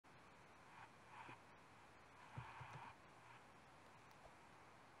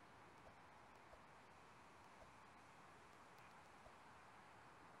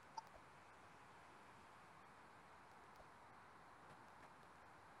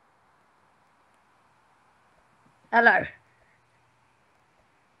Hello.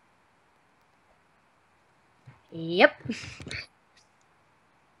 Yep.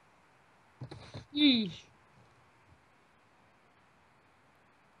 Yeesh.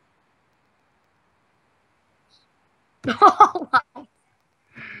 Oh, wow.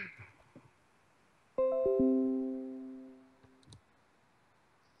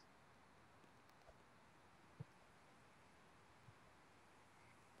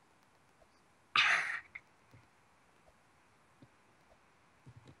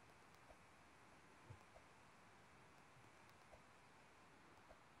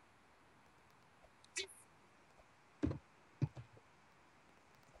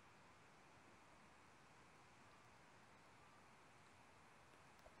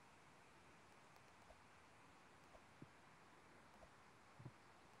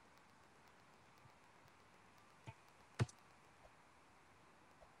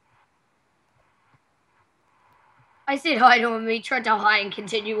 I said hi to him. He tried to hi and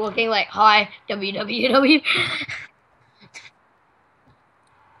continue walking like, hi, www.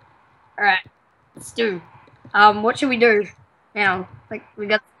 All right, let's do. What should we do now? Like, we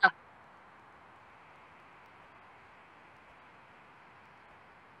got stuff.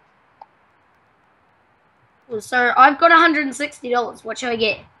 So I've got $160. What should I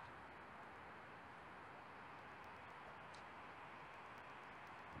get?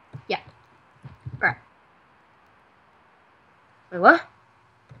 Yeah. All right. Wait, what?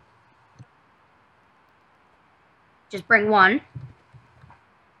 Just bring one.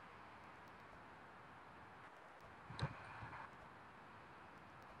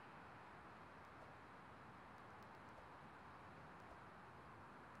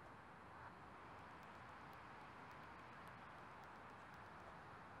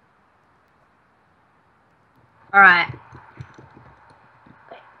 All right.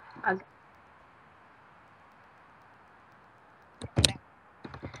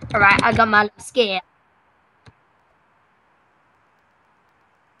 All right. I got my scare.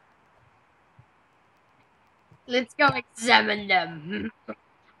 Let's go examine them.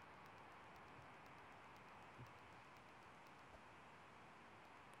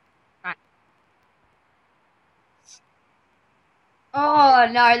 Right. Oh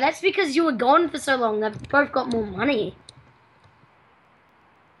no, that's because you were gone for so long. They've both got more money.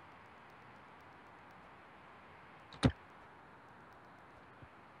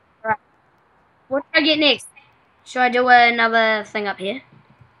 Right. What should I get next? Should I do another thing up here?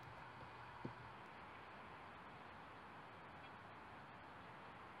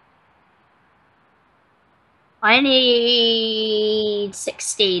 I need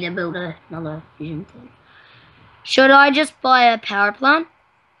 60 to build another fusion plant. Should I just buy a power plant?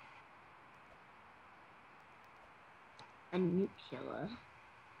 A nuclear.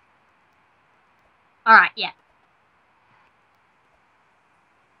 Alright, yeah.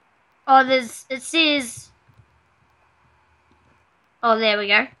 Oh, it says... Oh, there we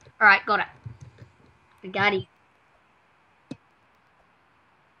go. Alright, got it. Got it.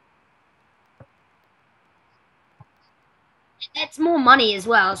 That's more money as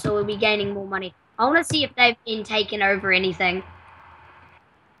well, so we'll be gaining more money. I want to see if they've been taken over anything.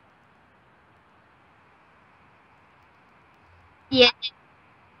 Yeah.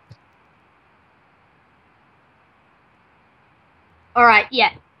 Alright,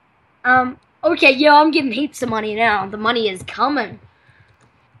 yeah. Okay, yeah, I'm getting heaps of money now. The money is coming.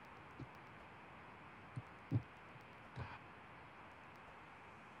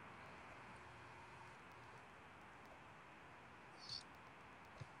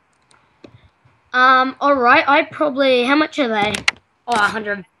 Alright, how much are they? Oh,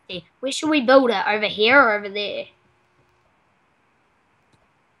 150. Where should we build it? Over here or over there?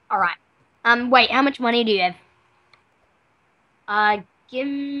 Alright. Wait, how much money do you have? Give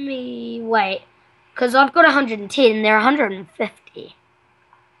me, wait. Because I've got 110, they're 150.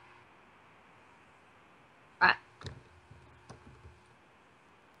 Right.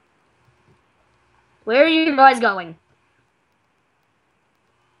 Where are you guys going?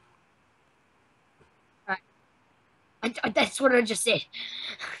 Right. That's what I just said.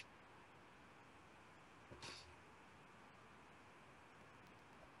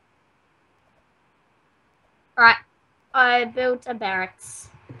 Alright. I built a barracks.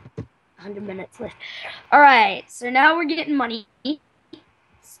 100 minutes left. Alright, so now we're getting money.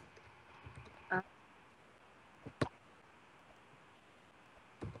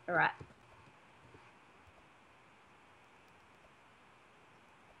 Alright.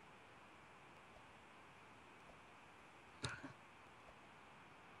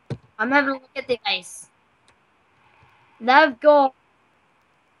 I'm having a look at the base. They've got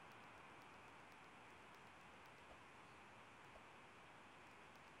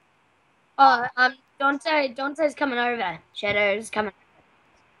Oh, Dante's coming over. Shadow's coming.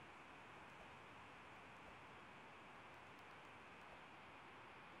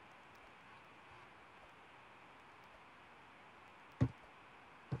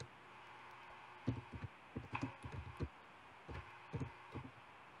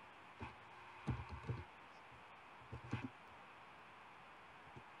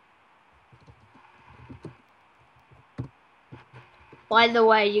 By the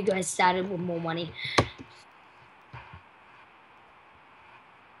way, you guys started with more money.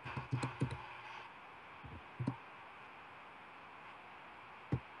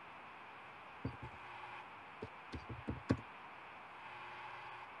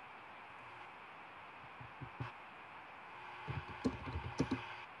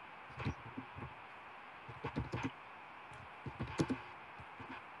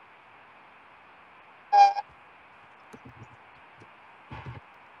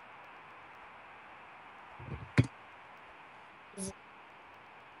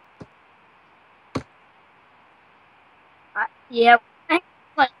 Yeah,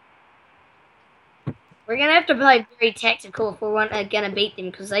 we're gonna have to play very tactical if we're gonna beat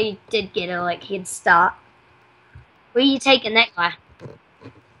them because they did get a head start. Where are you taking that guy?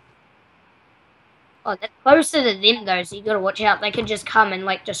 Oh, that's closer to them though, so you gotta watch out. They could just come and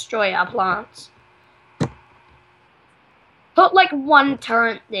destroy our plants. Put one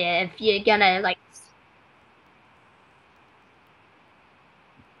turret there if you're gonna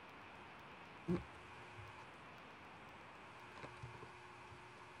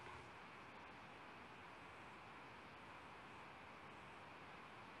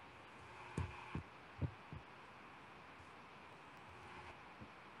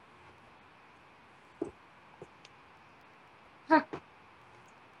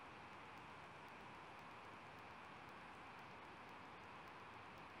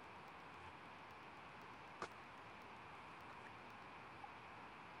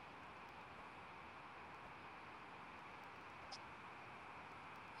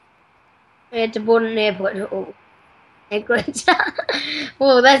we had to board an airport. Oh, airport.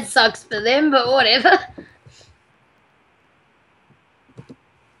 Well, that sucks for them, but whatever.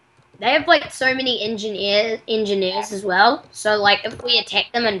 They have so many engineers as well. So if we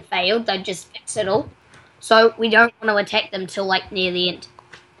attack them and failed, they'd just fix it all. So we don't want to attack them till near the end.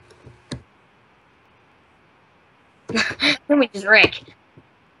 Then we just wreck.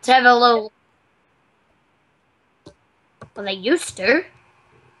 To have a little. Well, they used to.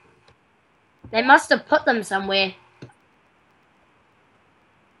 They must have put them somewhere.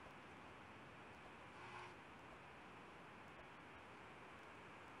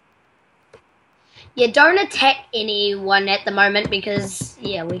 Yeah, don't attack anyone at the moment because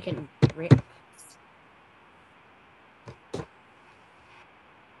yeah, we can wreck.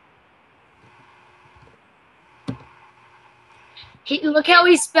 Look how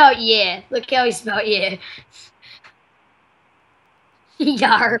he spelled yeah. Look how he spelled yeah.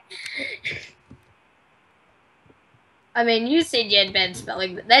 Yar. I mean, you said you had bad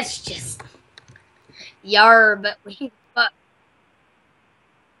spelling, but that's just yar. But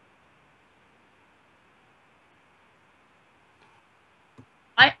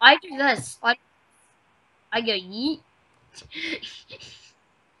I do this. I go yeet.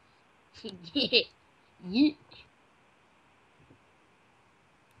 Yeah. Yeet.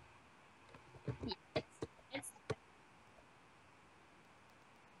 It's-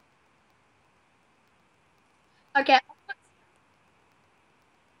 okay.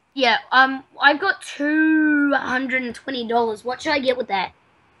 Yeah. I've got $220. What should I get with that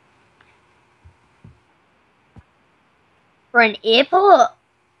for an airport?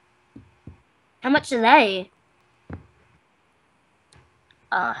 How much are they?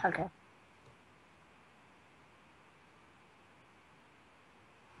 Okay.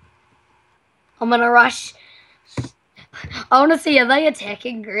 I'm gonna rush. I want to see, are they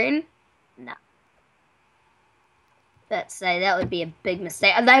attacking green? No. Let's say that would be a big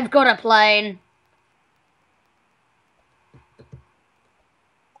mistake. And they've got a plane.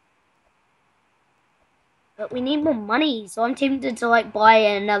 But we need more money, so I'm tempted to buy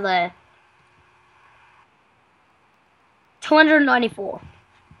another 294.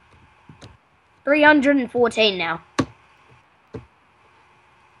 314 now.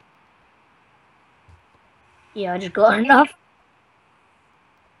 Yeah, I just got enough.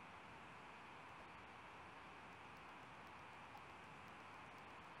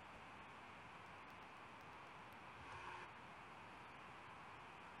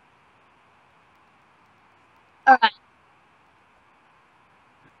 Alright,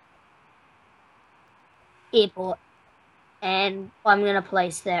 airport. And I'm going to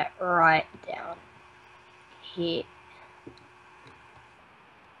place that right down here.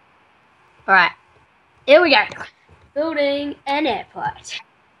 Alright, here we go. Building an airport.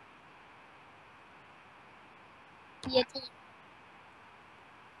 Yeah.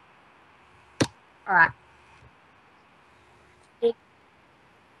 Alright.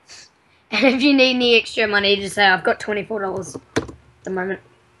 And if you need any extra money, just say I've got $24 at the moment.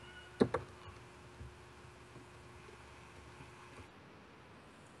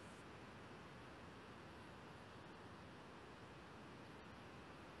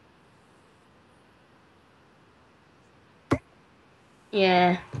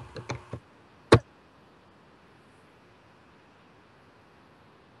 Yeah.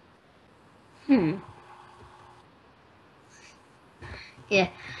 Yeah.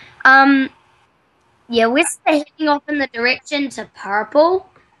 Yeah, we're heading off in the direction to purple.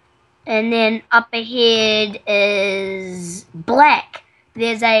 And then up ahead is black.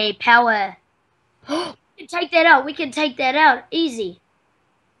 There's a power. We can take that out. We can take that out. Easy.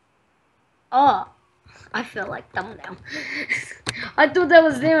 Oh, I feel like dumb now. I thought that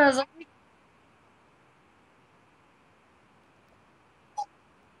was them. I was like,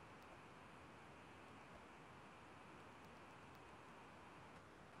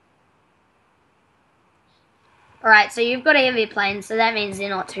 alright, so you've got a heavy plane, so that means they're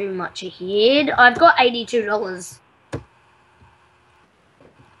not too much ahead. I've got $82.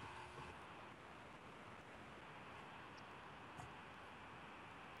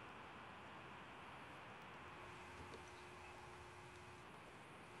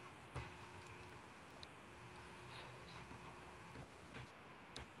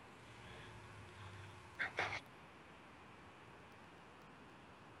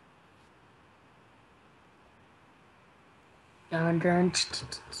 Dun, dun,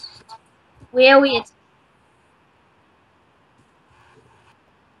 where are we?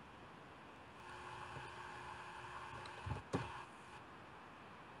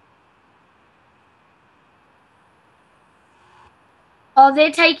 Oh,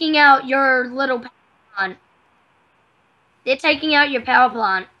 they're taking out your little power plant. They're taking out your power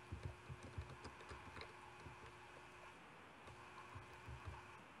plant.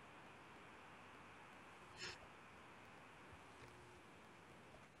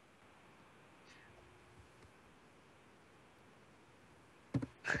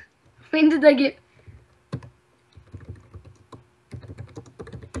 When did they get...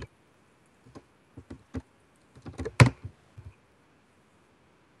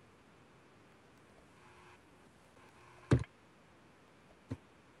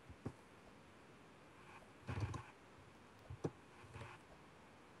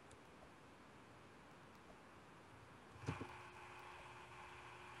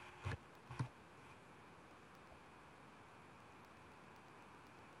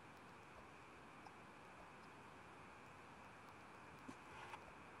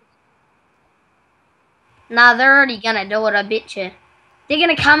 Nah, they're already gonna do it, I bet you. They're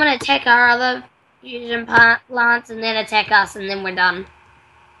gonna come and attack our other fusion plants and then attack us, and then we're done.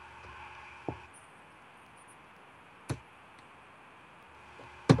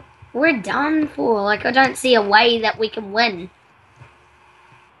 We're done for. Like, I don't see a way that we can win.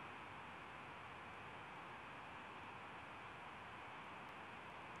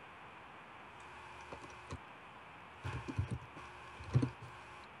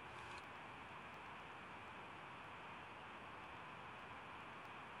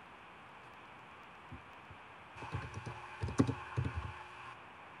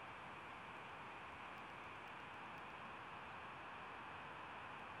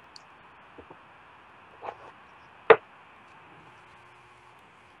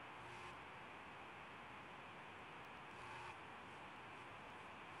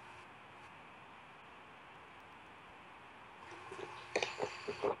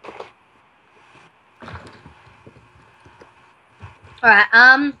 Alright,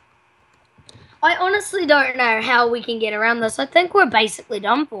 I honestly don't know how we can get around this. I think we're basically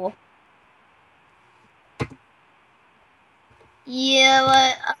done for.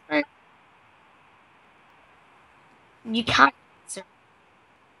 Yeah, like, you can't.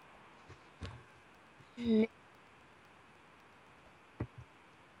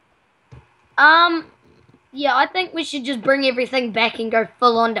 Yeah, I think we should just bring everything back and go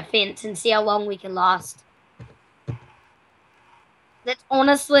full on defense and see how long we can last. That's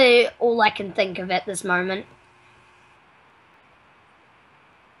honestly all I can think of at this moment.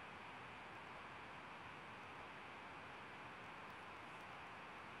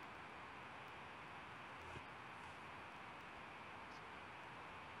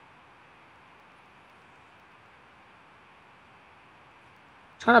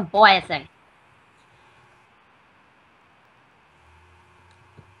 Trying to buy a thing.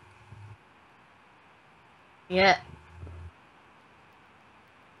 Yeah.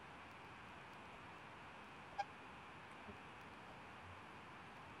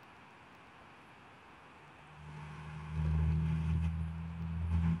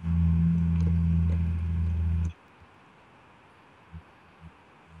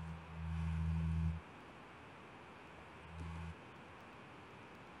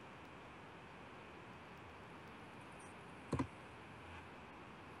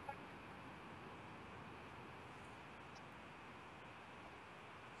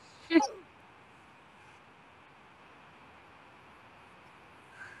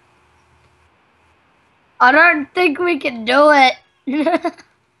 I don't think we can do it.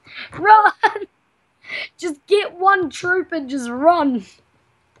 Run! Just get one troop and just run.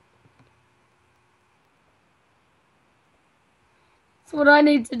 That's what I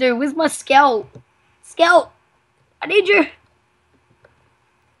need to do. Where's my scout? Scout! I need you!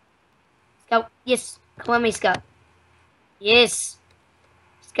 Scout, yes. Come on me, Scout. Yes.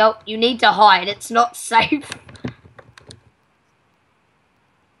 Scout, you need to hide. It's not safe.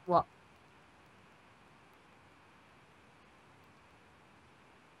 What?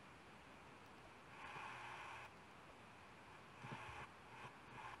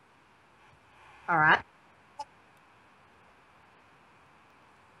 Alright.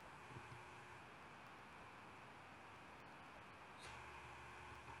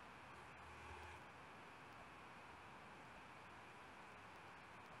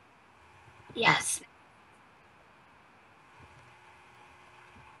 Yes.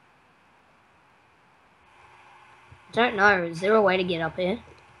 I don't know. Is there a way to get up here?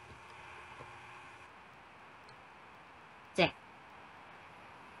 Sick.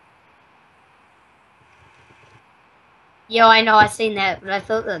 Yeah, I know. I seen that, but I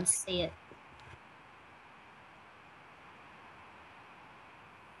thought I'd see it.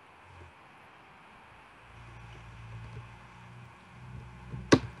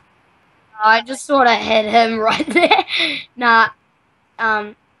 I just sort of hit him right there. Nah.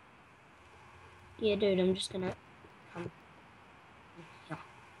 Yeah, dude. I'm just gonna come. Yeah.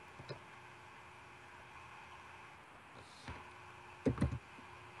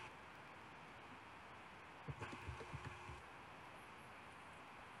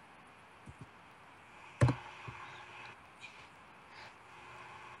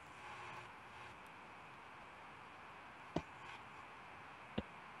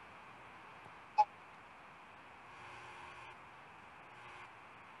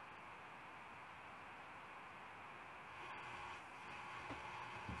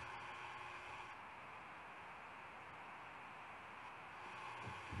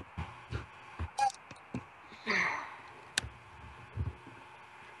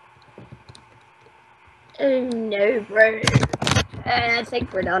 Oh no, bro. I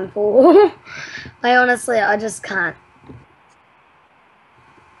think we're done for. I just can't.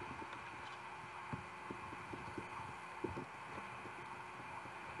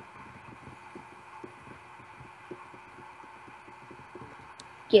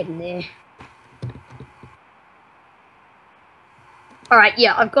 Get in there. Alright,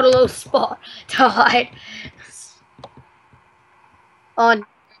 yeah, I've got a little spot to hide. On.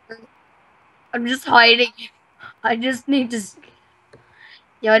 I'm just hiding. I just need to.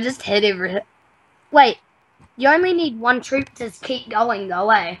 Yeah, I just hid everything. Wait, you only need one troop to keep going, though,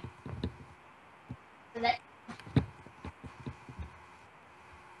 eh? So that...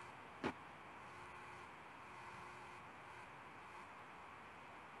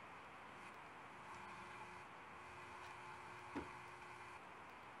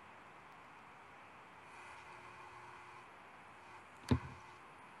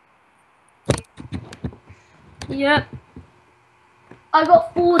 Yep. I've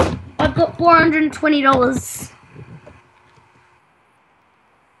got $420.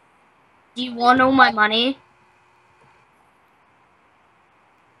 Do you want all my money?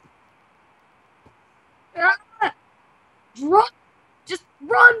 Ah, run! Just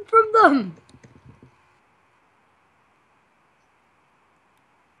run from them!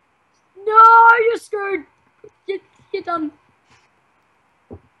 No, you're screwed. You're done.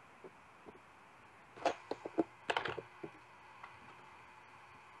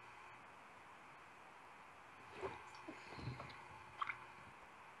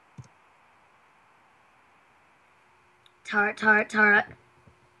 Turret.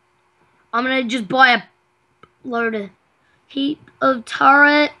 I'm gonna just buy a load of heap of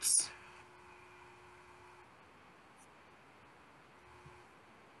turrets.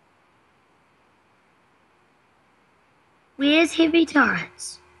 Where's heavy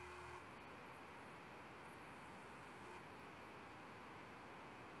turrets?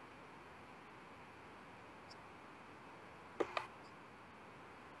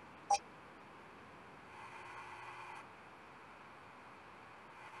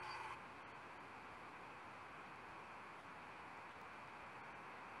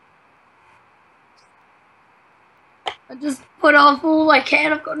 I just put off all I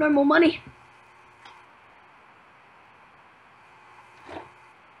can. I've got no more money.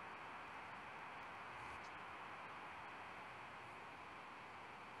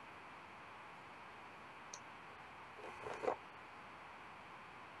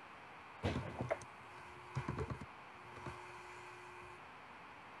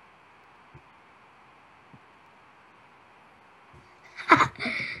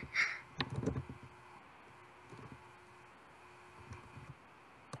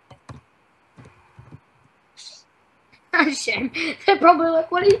 Shame. They're probably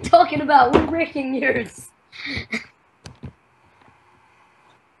like, what are you talking about? We're wrecking yours.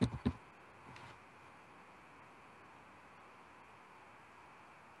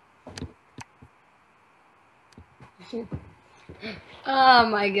 Oh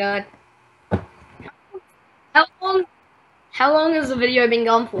my god. How long has the video been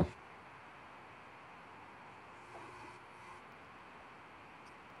gone for?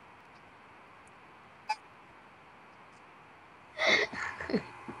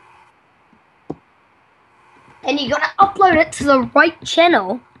 And you gotta upload it to the right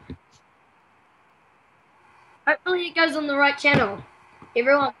channel. Hopefully it goes on the right channel.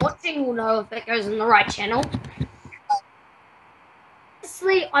 Everyone watching will know if it goes on the right channel.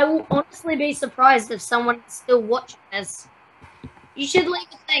 Honestly, I will honestly be surprised if someone is still watching this. You should leave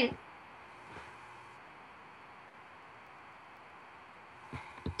a thing.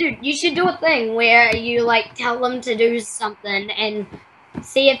 Dude, you should do a thing where you like tell them to do something and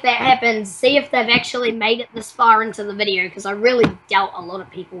see if that happens. See if they've actually made it this far into the video, because I really doubt a lot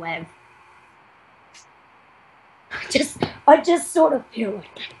of people have. I just sort of feel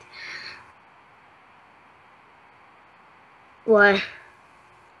like that. What?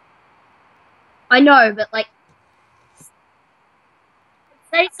 I know, but like,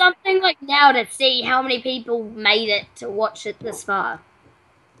 say something like now to see how many people made it to watch it this far.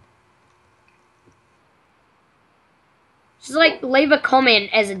 Just like leave a comment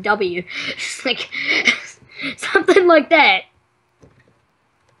as a W. Just like something like that.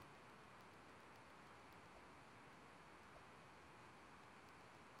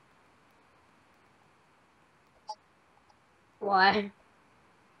 Why?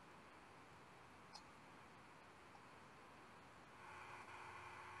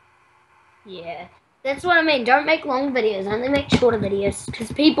 Yeah. That's what I mean. Don't make long videos. Only make shorter videos.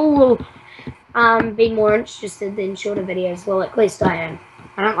 Because people will be more interested in shorter videos. Well, at least I am.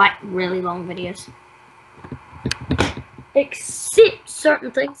 I don't like really long videos. Except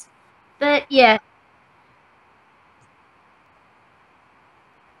certain things. But yeah.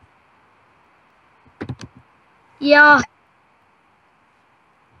 Yeah.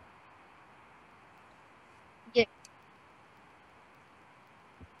 Yeah.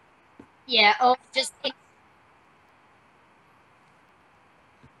 Yeah. Oh, just.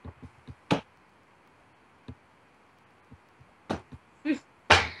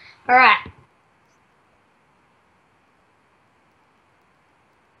 Alright.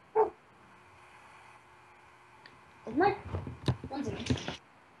 One second.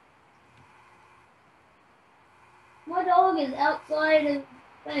 My dog is outside and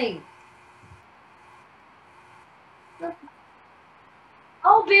thing.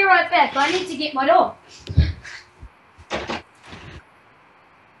 I'll be right back. I need to get my dog.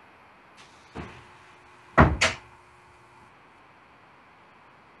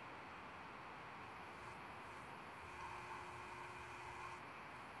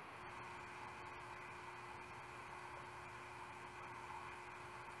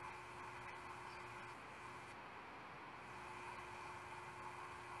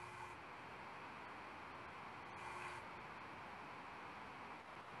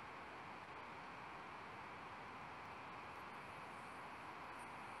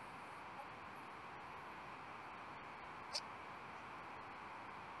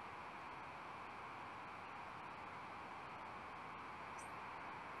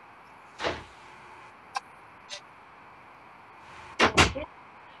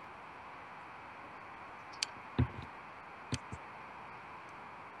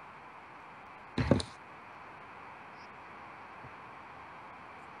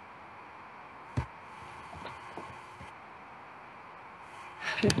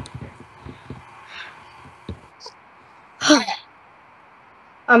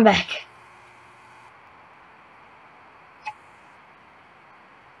 I'm back.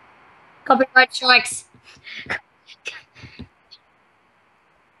 Copyright strikes.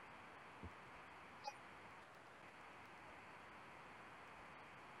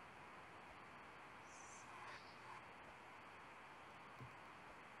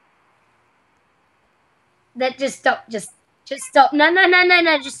 That just stop. Just stop. No, no, no, no,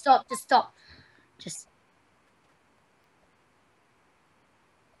 no. Just stop. Just stop. Just.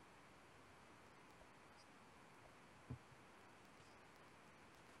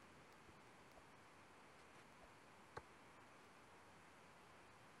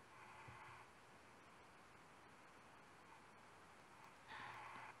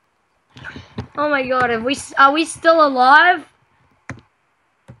 Oh my god, are we still alive?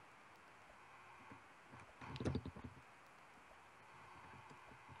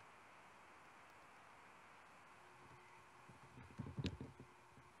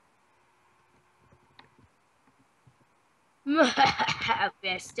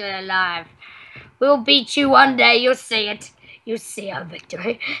 We're still alive. We'll beat you one day. You'll see it. You'll see our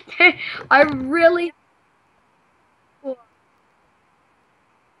victory. I really.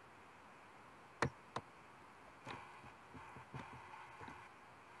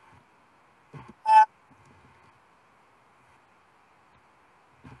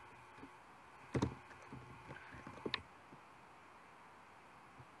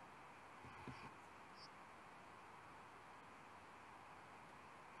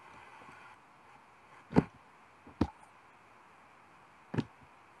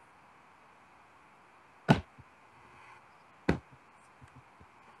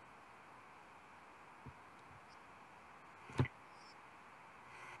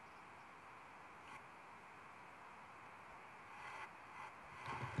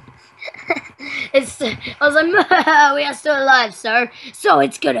 I was like, we are still alive, sir. So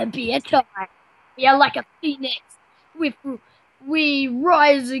it's gonna be a time. We are like a phoenix. We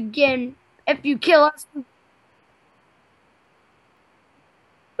rise again. If you kill us,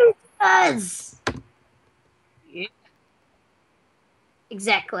 us. Yeah.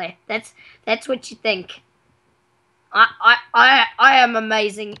 Exactly. That's what you think. I am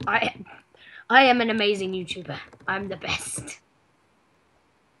amazing. I am an amazing YouTuber. I'm the best.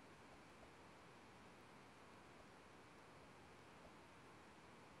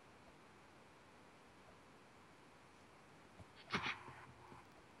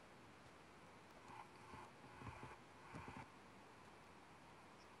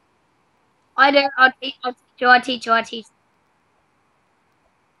 I don't. I'll teach. I'll teach you. I'll teach you. I'll teach.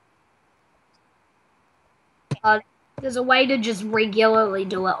 Uh, there's a way to just regularly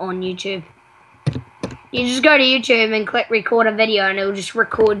do it on YouTube. You just go to YouTube and click record a video, and it'll just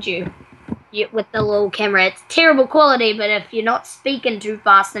record you with the little camera. It's terrible quality, but if you're not speaking too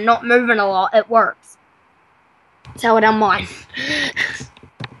fast and not moving a lot, it works. That's how I done mine.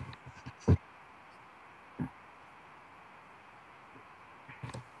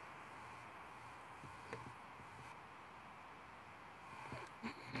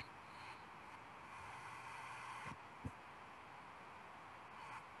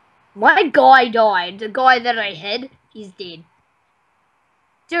 My guy died. The guy that I hit, he's dead.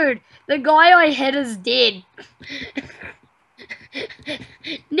 Dude, the guy I hit is dead.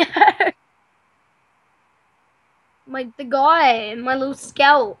 No. The guy, my little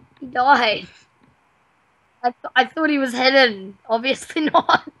scout, he died. I thought he was hidden. Obviously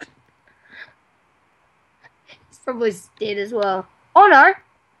not. He's probably dead as well. Oh no.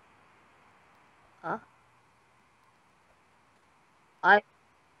 Huh? I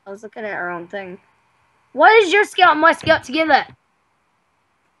I was looking at our own thing. Why is your scout and my scout together?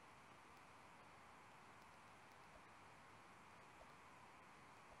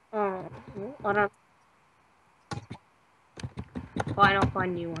 Oh, I don't. Fine, I'll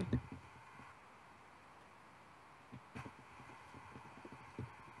find you one.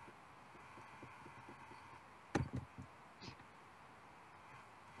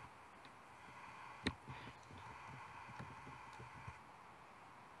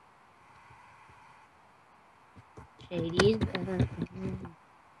 Shady's back.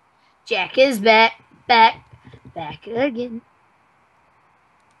 Jack is back, back again.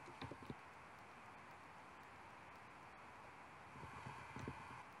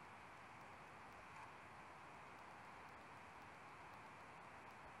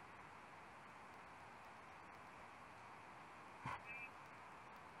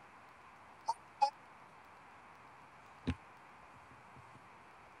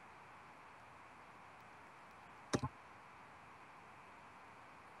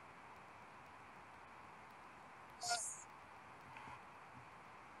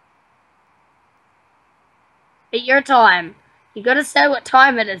 At your time. You gotta say what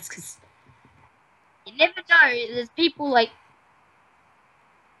time it is, because you never know. There's people like...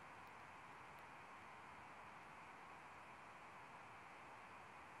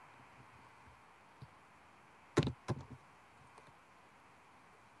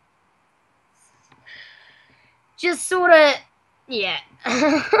 Just sort of... Yeah.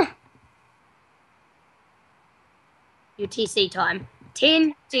 UTC time.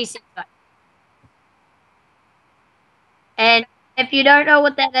 10 TC time. And if you don't know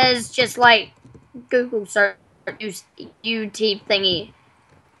what that is, just like Google search YouTube thingy.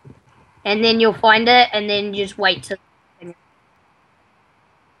 And then you'll find it, and then just wait till in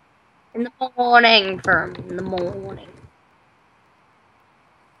the morning, firm. In the morning.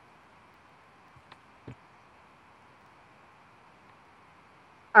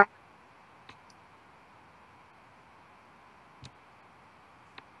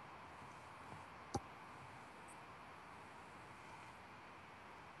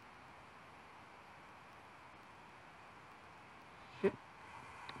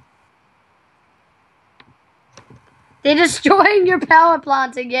 They're destroying your power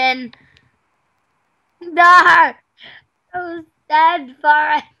plant again. No! I was dead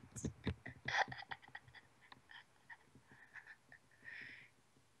for it.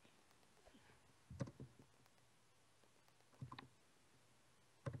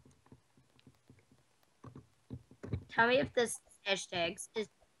 Tell me if this hashtags. Is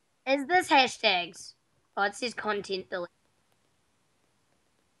this hashtags? Oh, it says content delete.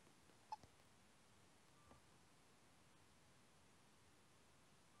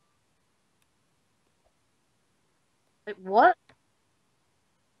 Wait, what?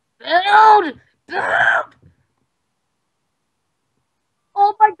 Build! Build!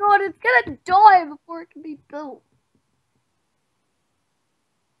 Oh my god, it's gonna die before it can be built.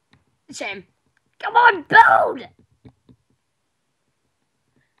 Shame. Come on, build!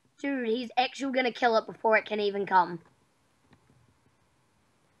 Dude, he's actually gonna kill it before it can even come.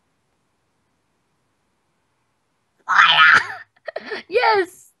 Fire!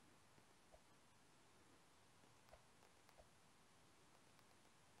 Yes!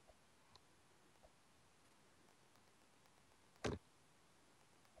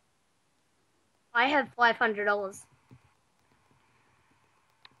 I have $500.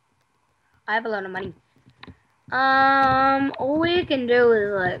 I have a lot of money. All we can do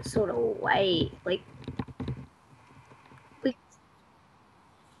is like sort of wait. Like,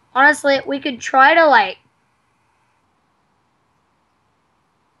 honestly, we could try to like.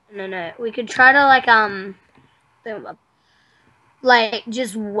 No. We could try to like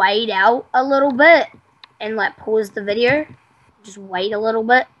just wait out a little bit and like pause the video. Just wait a little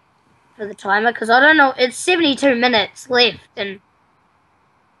bit for the timer, because I don't know. It's 72 minutes left, and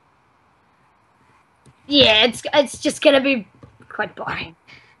yeah, it's just gonna be quite boring.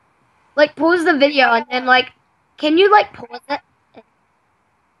 Like, pause the video and then like, can you like pause it?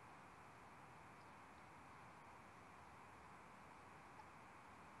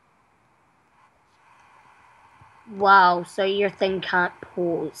 Wow, so your thing can't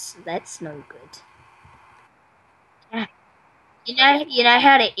pause. That's no good. You know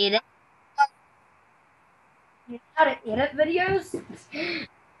how to edit? You know how to edit videos?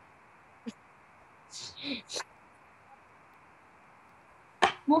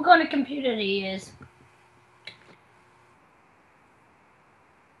 What kind of computer do you use?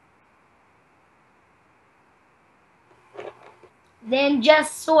 Then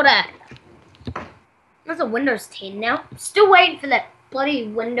just sorta. There's a Windows 10 now. Still waiting for that bloody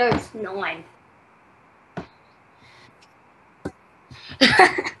Windows 9.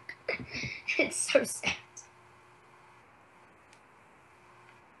 It's so sad.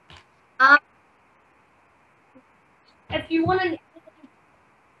 If you want to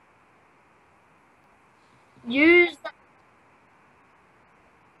use,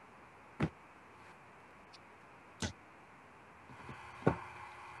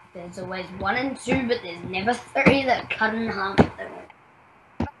 there's always 1 and 2, but there's never 3 that cut in half.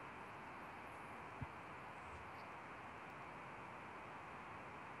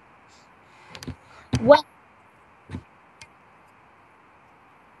 Well,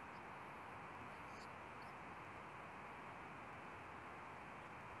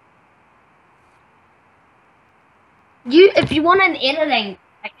 if you want an editing,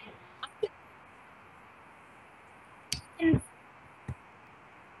 an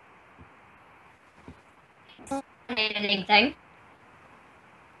editing thing,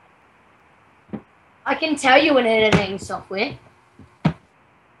 I can tell you an editing software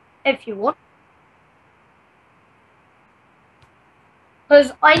if you want,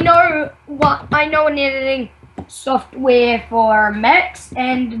 because I know an editing software for Macs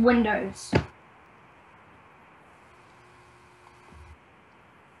and Windows.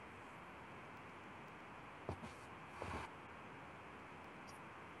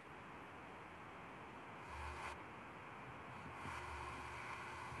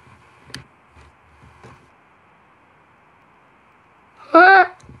 Huh?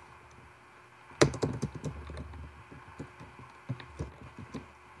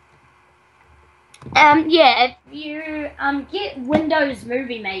 Yeah, if you get Windows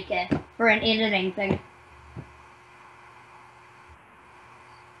Movie Maker for an editing thing.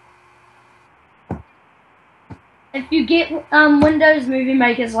 If you get Windows Movie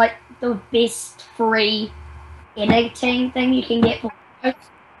Maker is like the best free editing thing you can get for Windows.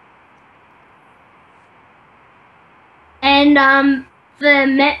 And the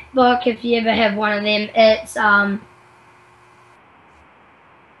MacBook, if you ever have one of them, it's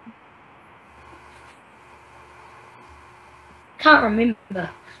can't remember.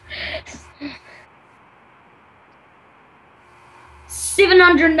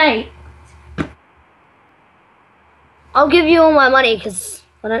 708. I'll give you all my money because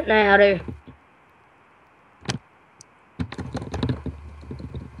I don't know how to.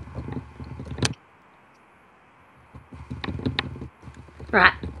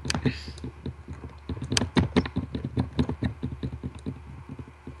 Right.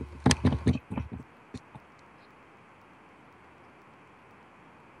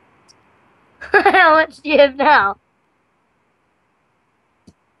 How much do you have now?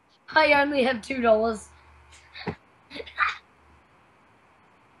 I only have $2.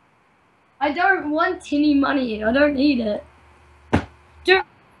 I don't want any money. I don't need it. Dude,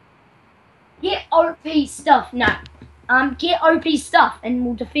 get OP stuff. No. Get OP stuff and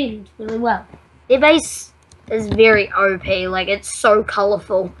we'll defend really well. Their base is very OP. Like, it's so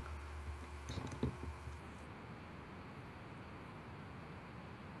colourful.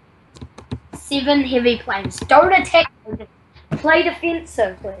 7 heavy planes. Don't attack. Play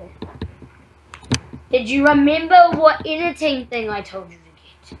defensively. Did you remember what editing thing I told you to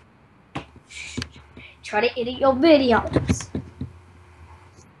get? Try to edit your videos.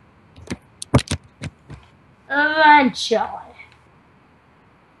 Eventually.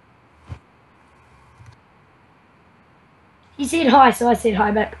 He said hi, so I said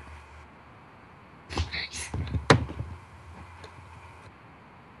hi back.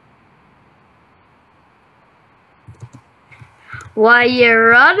 Why you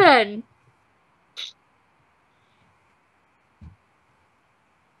running?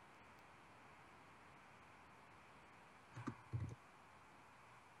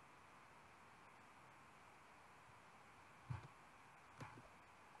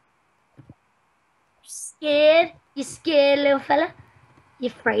 Scared? You scared, little fella? You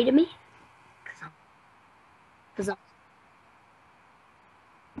afraid of me? Cause I'm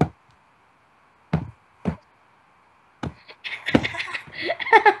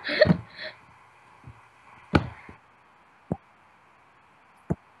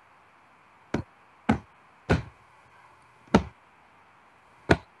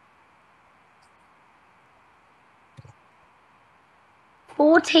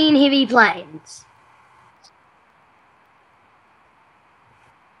 14 heavy planes.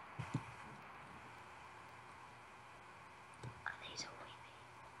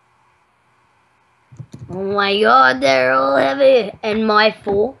 Oh my god, they're all heavy. And my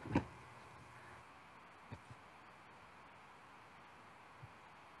 4.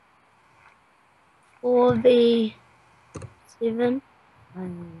 4v7.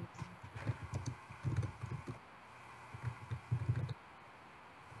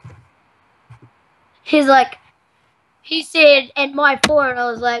 He's like, he said, and my 4, and I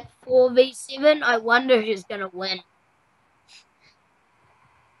was like, 4v7. I wonder who's gonna win.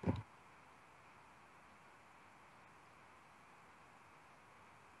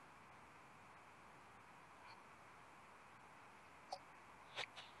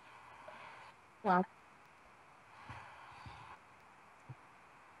 Wow.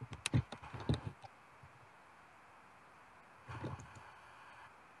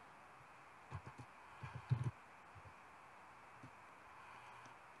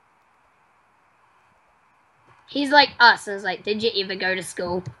 He's like us. I was like, did you ever go to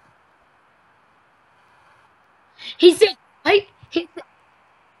school? He said, I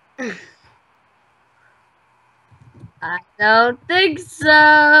don't think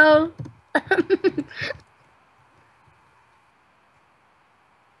so.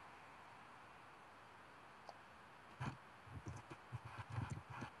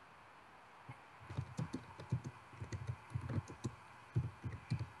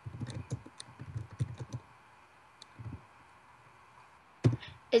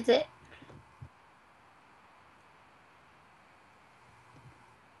 Is it?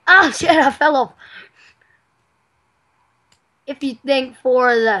 Oh shit! I fell off. If you think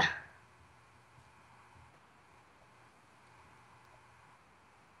for the.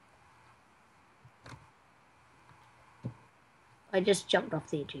 I just jumped off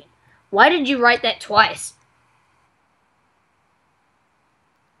the edge again. Why did you write that twice?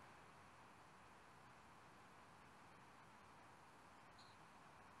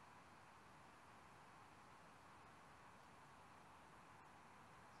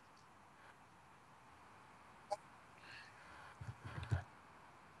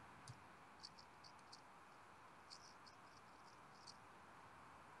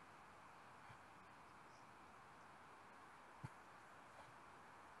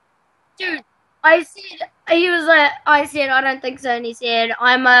 Dude, I said, I don't think so. And he said,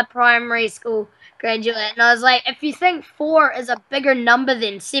 I'm a primary school graduate. And I was like, if you think 4 is a bigger number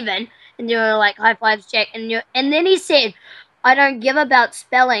than 7, and you were like, high fives, Jack. And then he said, I don't give about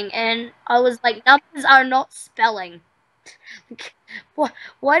spelling. And I was like, numbers are not spelling.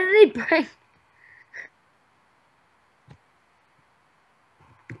 Why did he bring.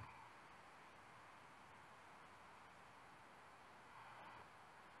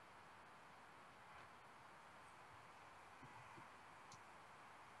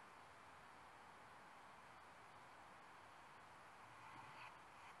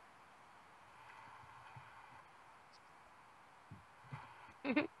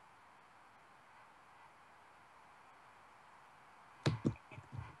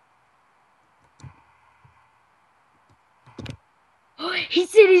 He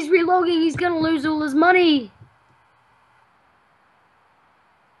said he's relogging. He's going to lose all his money.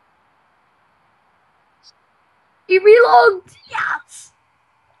 He relogged. Yes.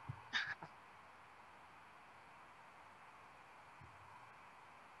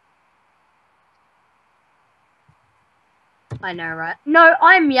 I know, right? No,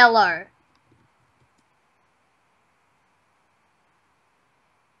 I'm yellow.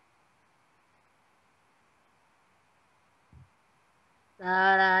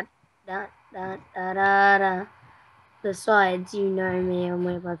 Da, da, da, da, da, da, da. Besides, you know me, and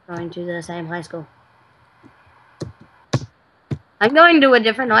we're both going to the same high school. I'm going to a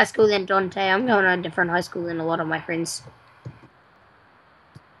different high school than Dante. I'm going to a different high school than a lot of my friends.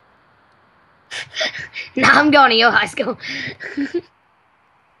 No, I'm going to your high school.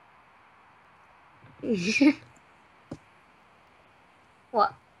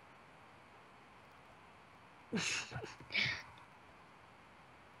 What?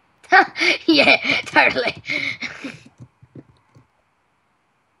 Yeah, totally.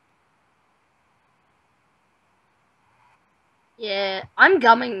 Yeah, I'm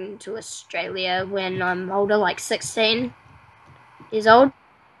coming to Australia when I'm older, like 16 years old.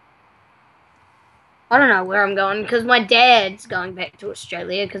 I don't know where I'm going because my dad's going back to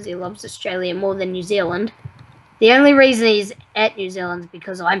Australia because he loves Australia more than New Zealand. The only reason he's at New Zealand is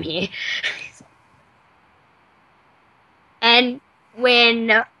because I'm here. And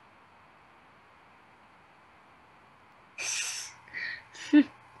when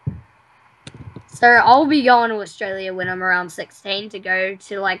so I'll be going to Australia when I'm around 16 to go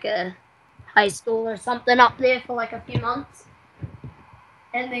to like a high school or something up there for like a few months,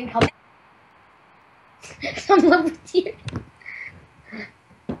 and then come live with you.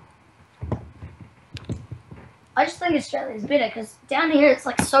 I just think Australia's better because down here it's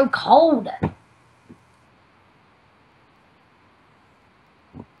like so cold.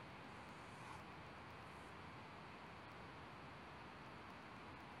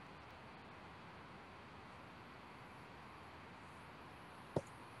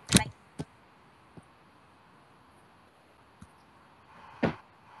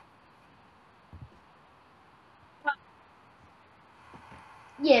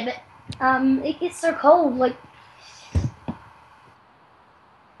 Yeah, but it gets so cold. Like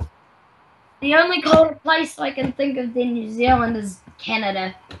the only colder place I can think of than New Zealand is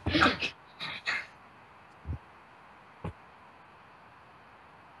Canada.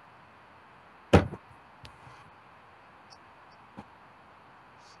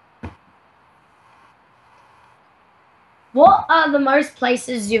 What are the most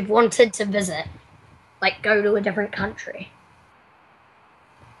places you've wanted to visit? Like go to a different country?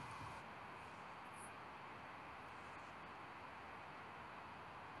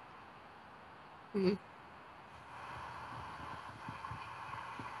 Mm.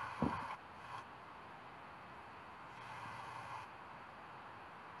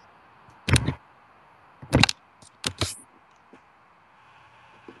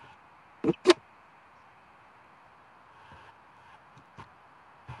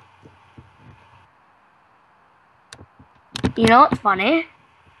 You know what's funny?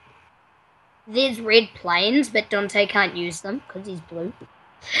 There's red planes, but Dante can't use them because he's blue.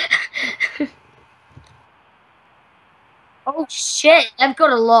 Oh shit! They've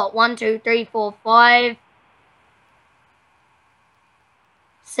got a lot. 1, 2, 3, 4, 5,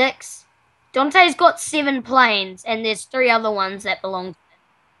 6. Dante's got 7 planes, and there's 3 other ones that belong to him.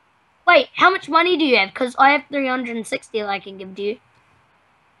 Wait, how much money do you have? Because I have 360 that I can give to you.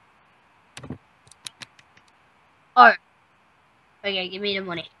 Oh. Okay, give me the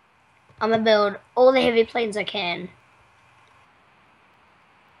money. I'm gonna build all the heavy planes I can.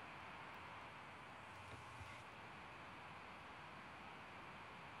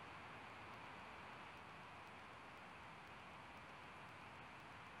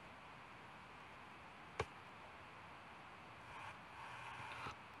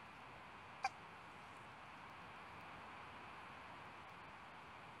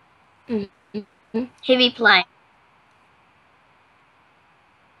 Mm-hmm. Heavy plane.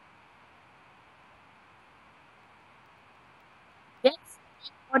 Yes.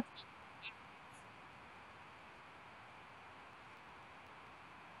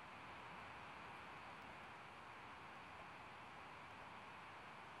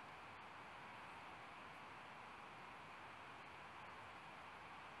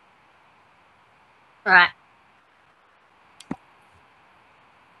 Right.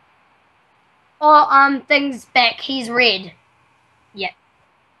 Oh, thing's back. He's red. Yep.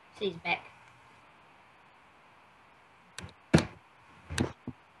 He's back.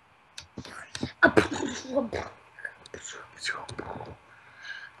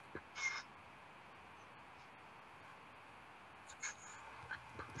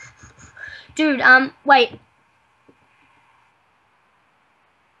 Dude, wait.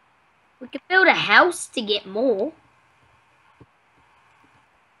 We could build a house to get more.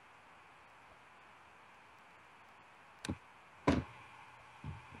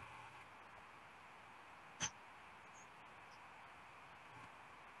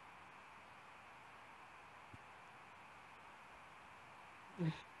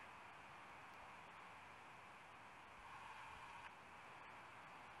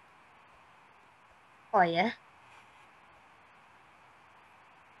 Oh, yeah.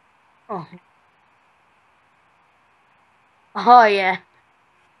 Oh. Oh, yeah.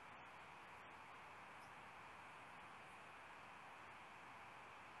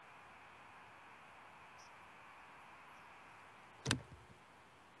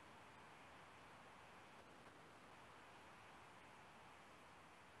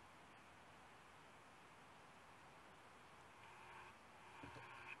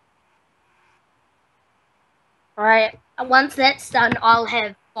 Alright. Once that's done, I'll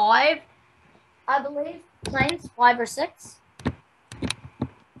have 5, I believe, planes. 5 or 6.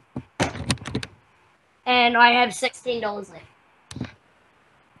 And I have $16 left.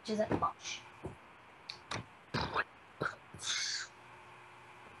 Which isn't much.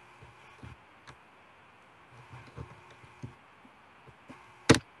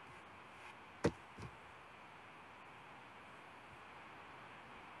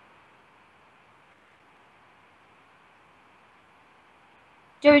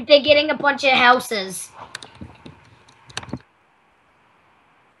 Dude, they're getting a bunch of houses.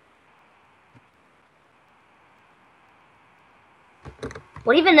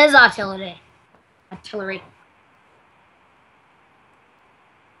 What even is artillery? Artillery.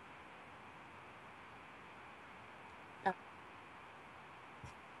 What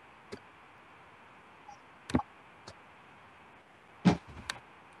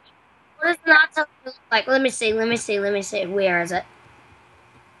does an artillery look like? Let me see. Where is it?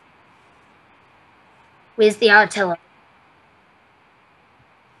 Where's the artillery?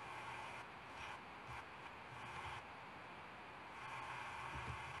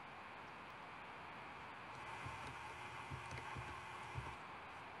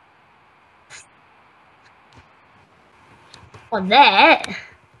 Oh, that.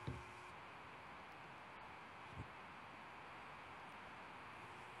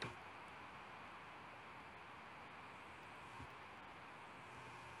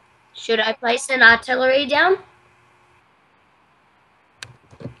 Should I place an artillery down?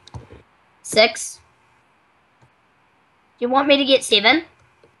 6. Do you want me to get 7?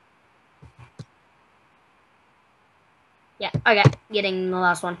 Yeah, okay. Getting the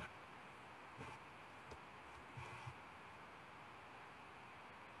last one.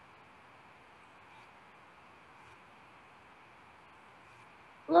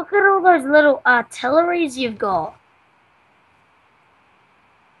 Look at all those little artilleries you've got.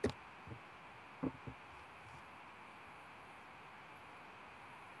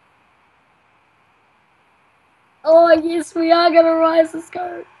 Oh, Oh, yes, we are going to rise. Let's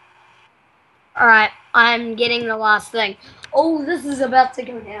go. Alright, I'm getting the last thing. Oh, this is about to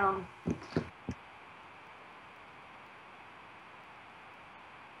go down.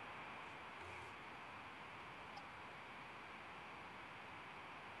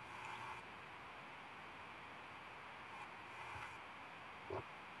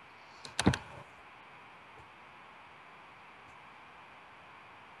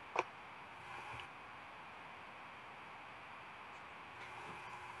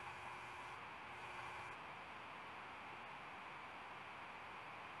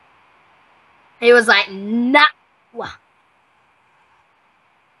 He was like, nah.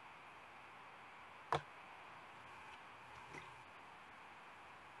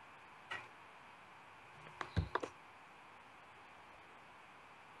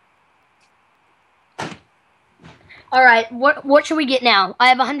 Alright, what should we get now? I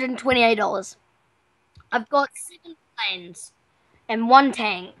have $128. I've got 7 planes and 1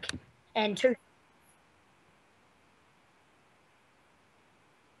 tank and 2.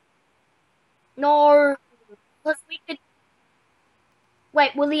 No, because we could.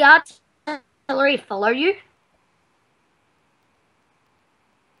 Wait, will the artillery follow you?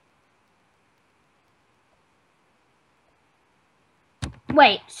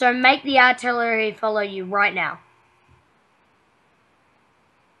 Wait, so make the artillery follow you right now.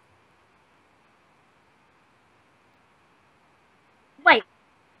 Wait.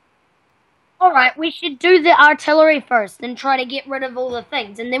 Alright, we should do the artillery first and try to get rid of all the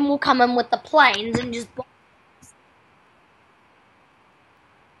things, and then we'll come in with the planes and just.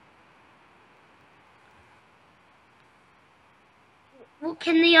 Well,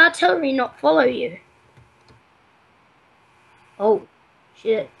 can the artillery not follow you? Oh,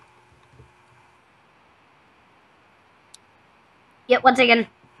 shit. Yep, 1 second.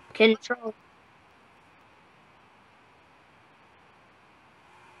 Control.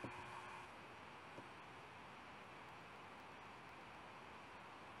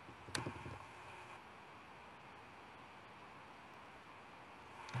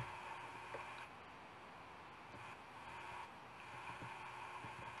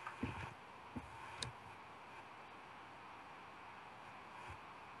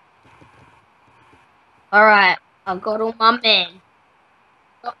 Alright, I've got all my men.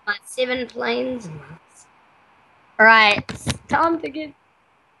 Got my 7 planes. Alright, it's time to get.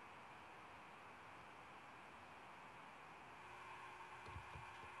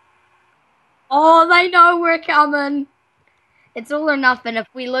 Oh, they know we're coming. It's all or nothing. If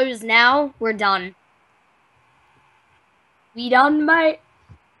we lose now, we're done. We done, mate.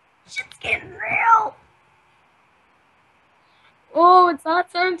 Shit's getting real. Oh, it's our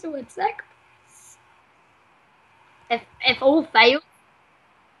turn to attack. If all fails,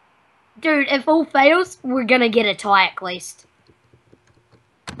 dude, if all fails, we're gonna get a tie at least.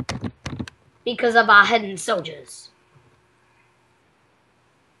 Because of our hidden soldiers.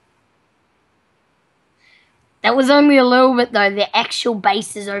 That was only a little bit though. The actual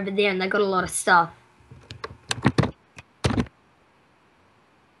base is over there and they got a lot of stuff.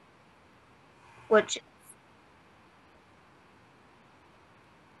 Which.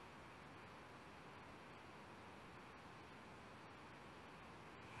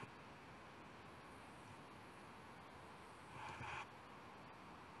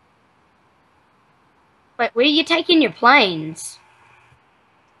 Wait, where are you taking your planes?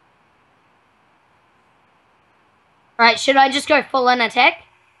 Right, should I just go full in attack?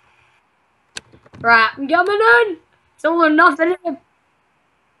 Right, I'm coming in. It's all or nothing here.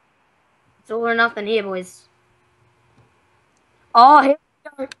 It's all or nothing here, boys. Oh, here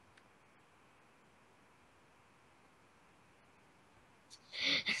we go.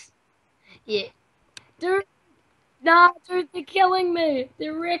 Yeah. Dude, nah, dude, they're killing me.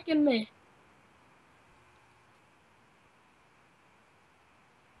 They're wrecking me.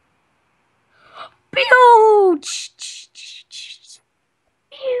 Pew!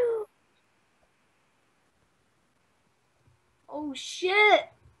 Pew! Oh, shit.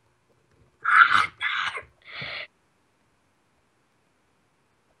 Ah,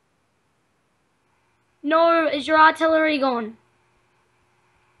 no. No, is your artillery gone?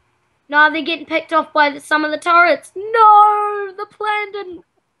 No, they're getting picked off by some of the turrets. No, the plan didn't.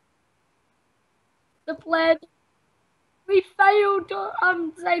 The plan. We failed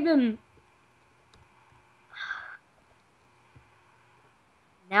to save him.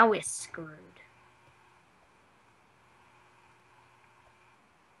 Now we're screwed.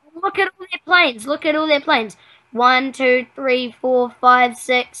 Look at all their planes. Look at all their planes. 1, 2, 3, 4, 5,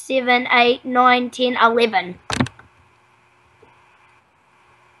 6, 7, 8, 9, 10, 11.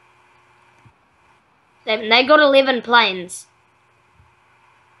 They got 11 planes.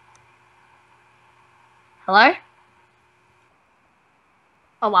 Hello?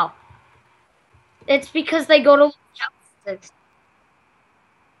 Oh, wow. It's because they got all the justice.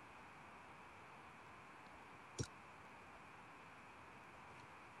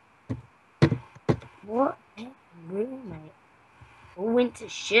 What the roommate? All went to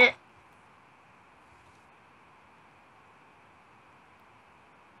shit.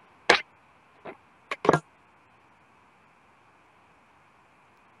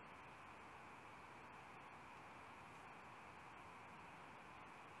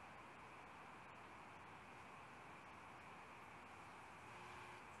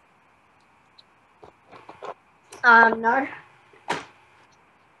 No.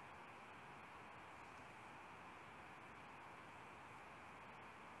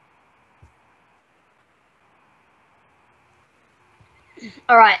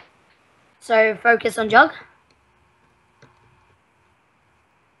 Alright. So focus on Jug.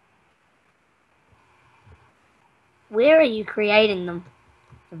 Where are you creating them?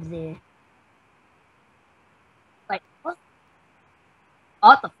 Over there. Wait, what?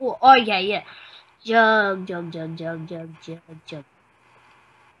 Oh, the 4. Oh, yeah. Jug.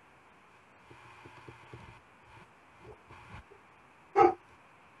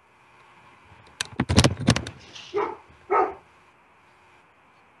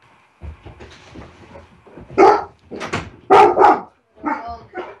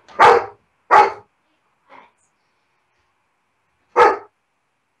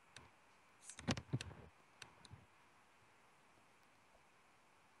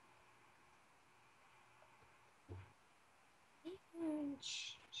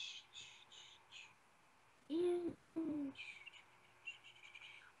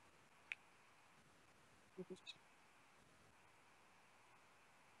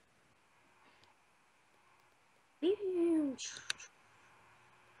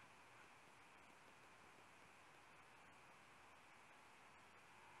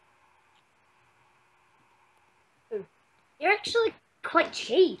 You're actually quite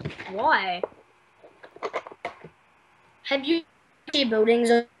cheap. Why? Have you your buildings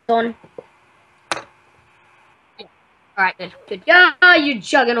on? Yeah. Alright, good. Yeah, you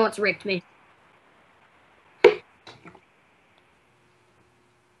juggernauts wrecked me.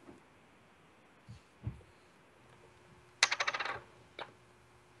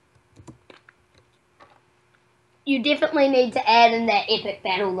 You definitely need to add in that epic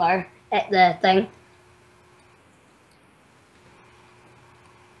battle though at the thing.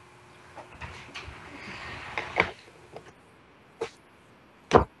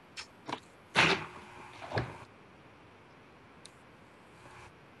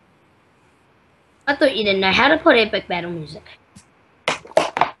 I thought you didn't know how to put epic battle music.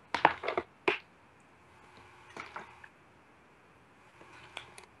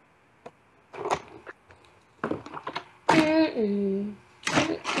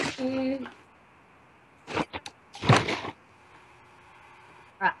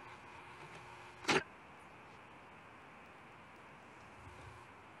 Right.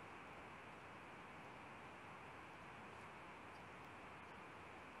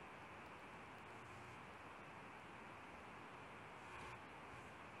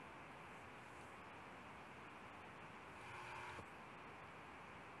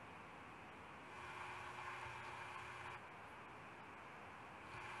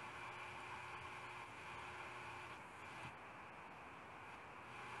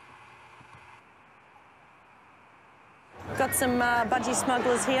 Got some budgie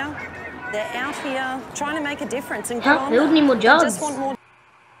smugglers here. They're out here trying to make a difference and Can't build any more jobs. Just want more.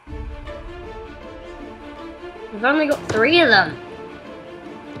 We've only got 3 of them.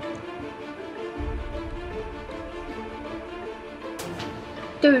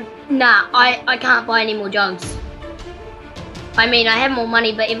 Dude, nah, I can't buy any more jugs. I mean, I have more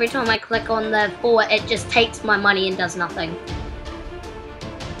money, but every time I click on the 4, it just takes my money and does nothing.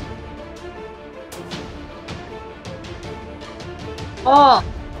 Oh,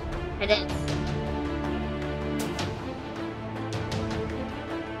 it is.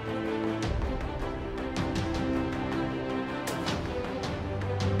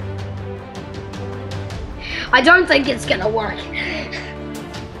 I don't think it's gonna work.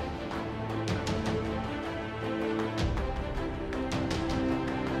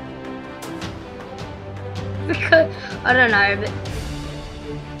 Because, I don't know, but...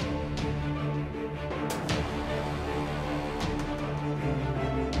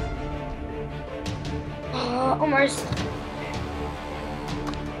 Almost.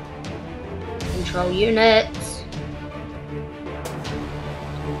 Control units.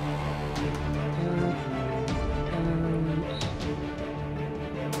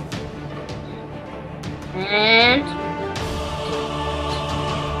 And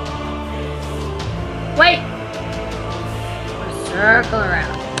wait. Circle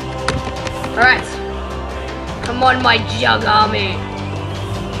around. Alright. Come on, my jug army.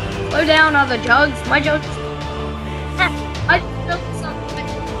 Slow down, other jugs. My jugs. I built something.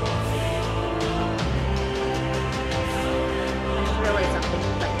 There's really something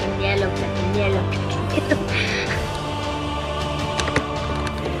flipping yellow, flipping yellow, flipping yellow.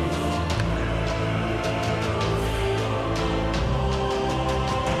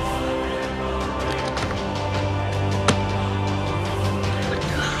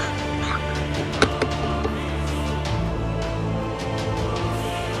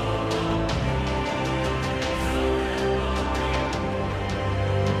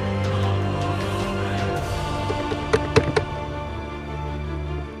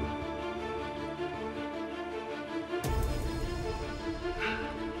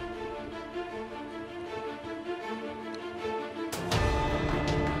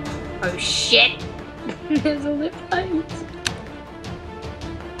 Oh shit! There's a lip light.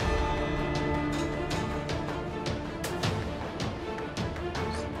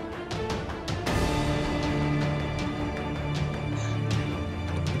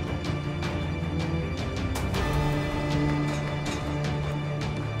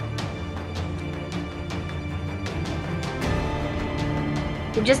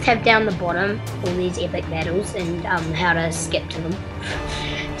 We'll just have down the bottom all these epic battles and how to skip to them.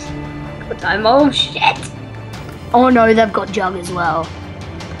 What time? Oh shit! Oh no, they've got Jug as well.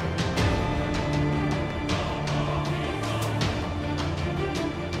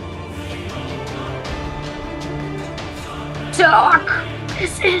 Dark!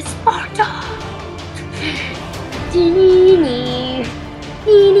 This is Sparta! Dee-nee-nee.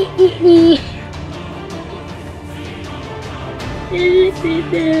 Dee-nee-nee-nee.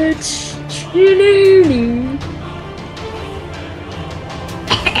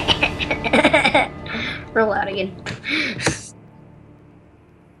 Roll out again.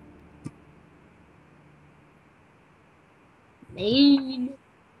 Main.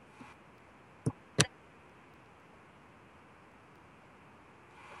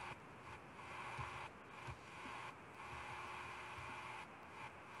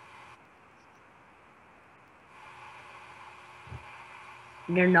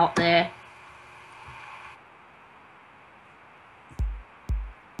 They're not there.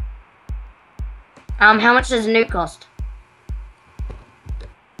 How much does a nuke cost?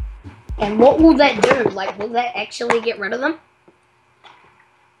 And what will that do? Like, will that actually get rid of them?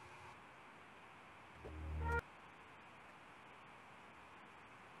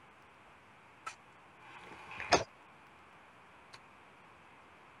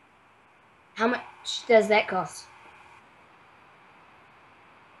 How much does that cost?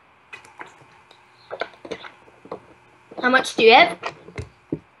 How much do you have?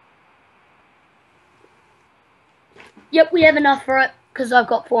 Yep, we have enough for it, because I've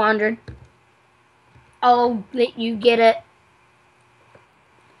got 400. I'll let you get it.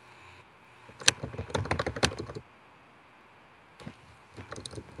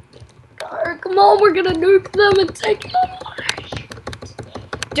 Oh, come on, we're gonna nuke them and take it away.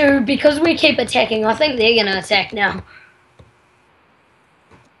 Dude, because we keep attacking, I think they're gonna attack now.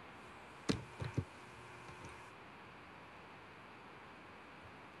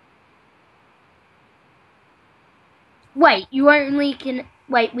 Wait, you only can...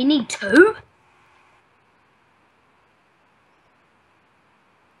 Wait, we need 2?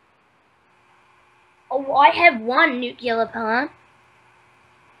 Oh, I have 1 nuclear plant.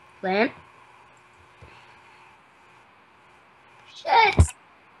 Shit!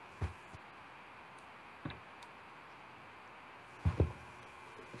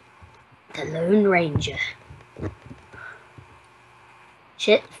 The Lone Ranger.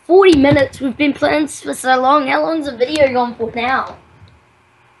 Shit, 40 minutes. We've been playing for so long. How long's the video gone for now?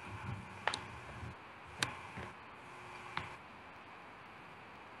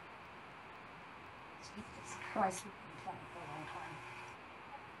 Jesus Christ, we've been playing for a long time.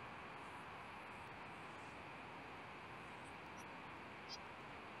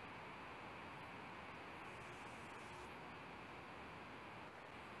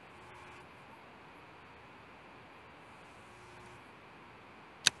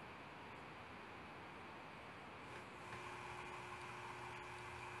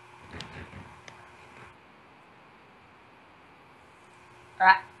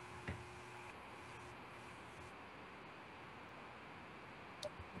 Alright.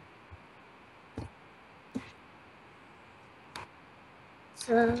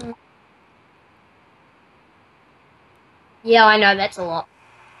 So... Yeah, I know, that's a lot.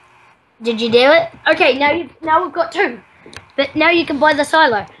 Did you do it? Okay, now we've got 2. But now you can buy the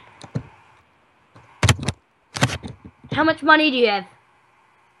silo. How much money do you have?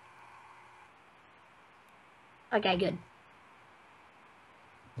 Okay, good.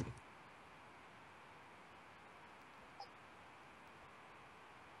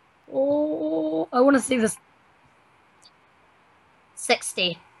 Oh, I want to see this.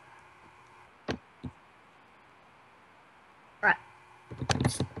 60. Right.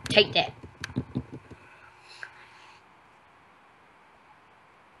 Take that.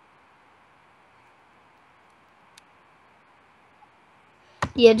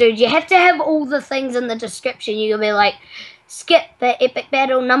 Yeah, dude, you have to have all the things in the description. You'll be like, skip the epic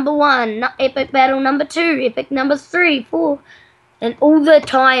battle number 1, epic battle number 2, epic number 3, 4. And all the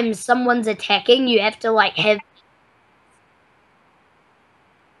times someone's attacking, you have to, like, have...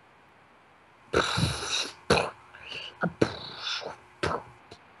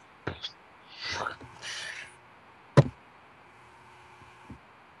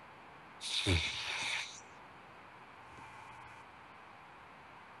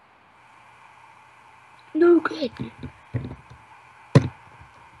 No good.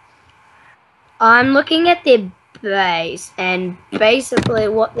 I'm looking at their base, and basically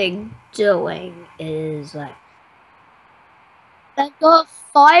what they're doing is, like... They've got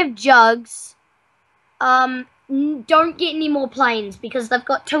 5 jugs. Don't get any more planes, because they've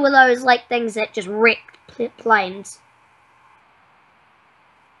got 2 of those, like, things that just wreck planes.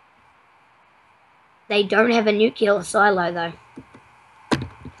 They don't have a nuclear silo, though.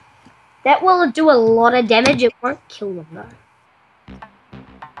 That will do a lot of damage. It won't kill them, though.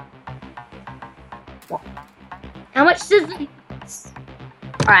 What? How much does...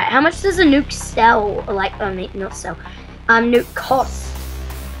 Alright, how much does a nuke sell? Like, I mean, not sell. Nuke cost?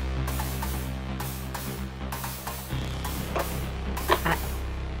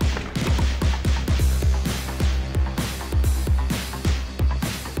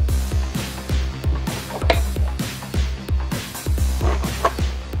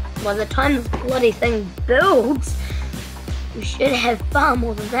 By the time the bloody thing builds, we should have far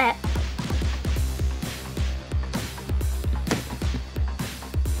more than that.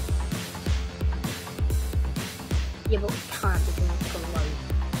 Yeah, but we can't because it's gonna load.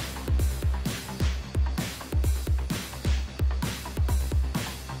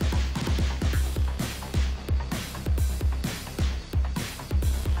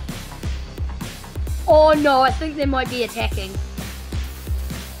 Oh no, I think they might be attacking.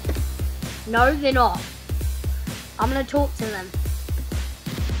 No, they're not. I'm gonna talk to them.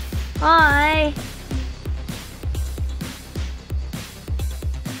 Hi.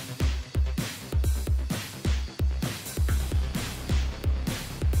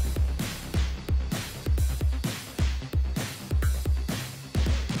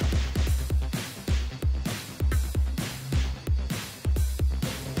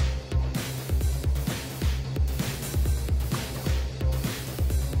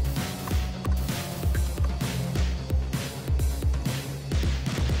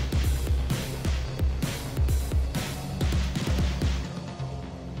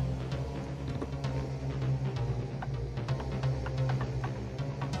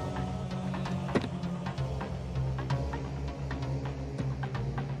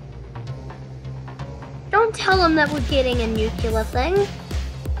 Don't tell them that we're getting a nuclear thing.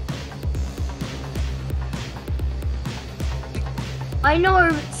 I know,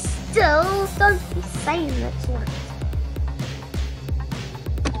 but still, don't be saying that sort of stuff.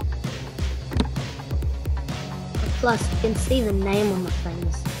 Plus, you can see the name on the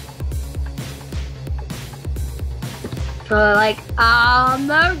things. So, like, I'm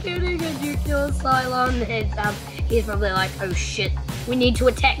not getting a nuclear silo. And he's probably like, oh shit, we need to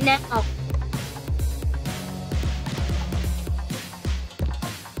attack now.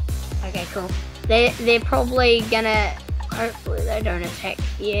 Okay, cool. They're probably gonna... Hopefully they don't attack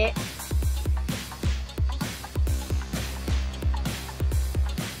yet.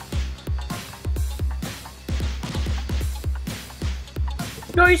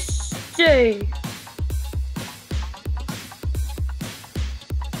 Nice day.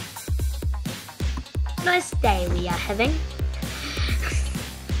 Nice day we are having.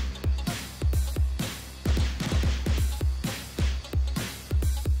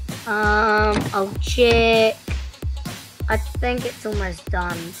 I'll check. I think it's almost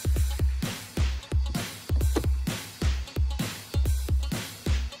done.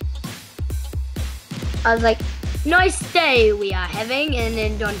 I was like, nice day we are having, and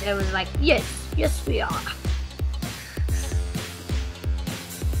then Dante was like, yes we are.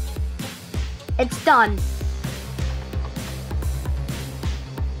 It's done.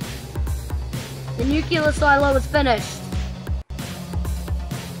 The nuclear silo is finished.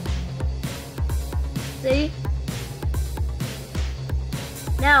 See?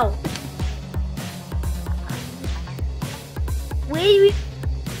 Now, where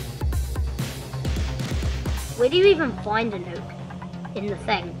do you even find a nuke in the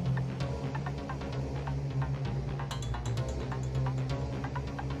thing?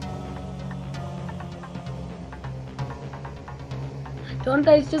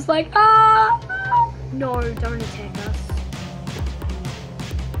 Dante's just like, ah! No, don't attack us.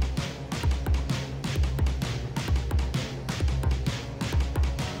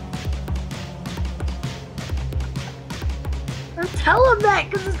 Don't tell him that,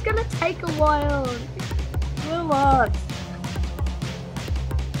 because it's gonna take a while. Relax.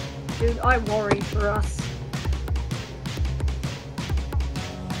 Dude, I worry for us.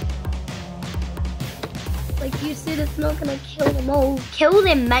 Like you said, it's not gonna kill them all. Kill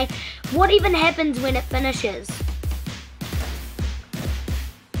them, mate. What even happens when it finishes?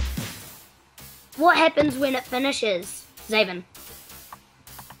 What happens when it finishes, Zaven?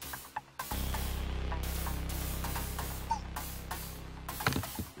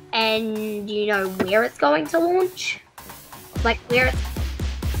 And you know where it's going to launch? Like where it's...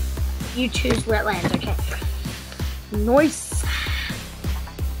 You choose where it lands, okay. Nice.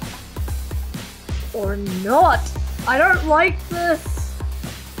 Or not. I don't like this.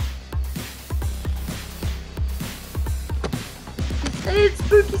 You say it's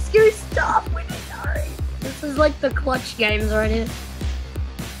spooky, scary stuff. We need to hurry. This is like the clutch games right here.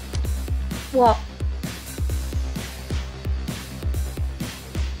 What?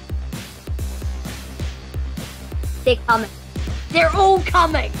 They're coming. They're all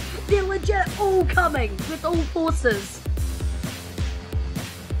coming. They're legit all coming with all forces.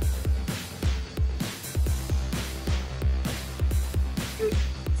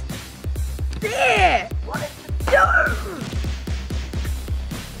 There! What did you do?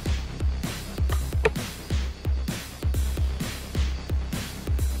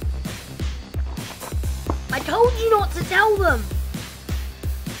 I told you not to tell them.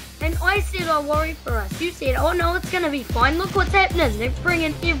 And I said I worry for us. You said, oh no, it's gonna be fine. Look what's happening. They're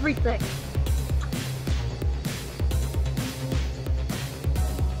bringing everything.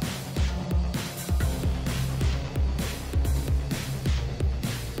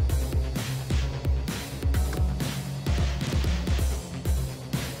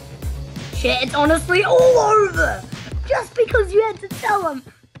 Shit, it's honestly all over. Just because you had to tell them.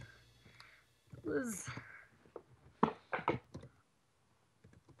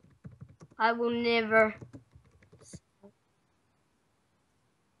 I will never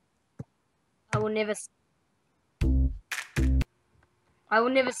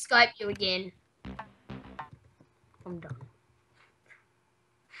Skype you again. I'm done.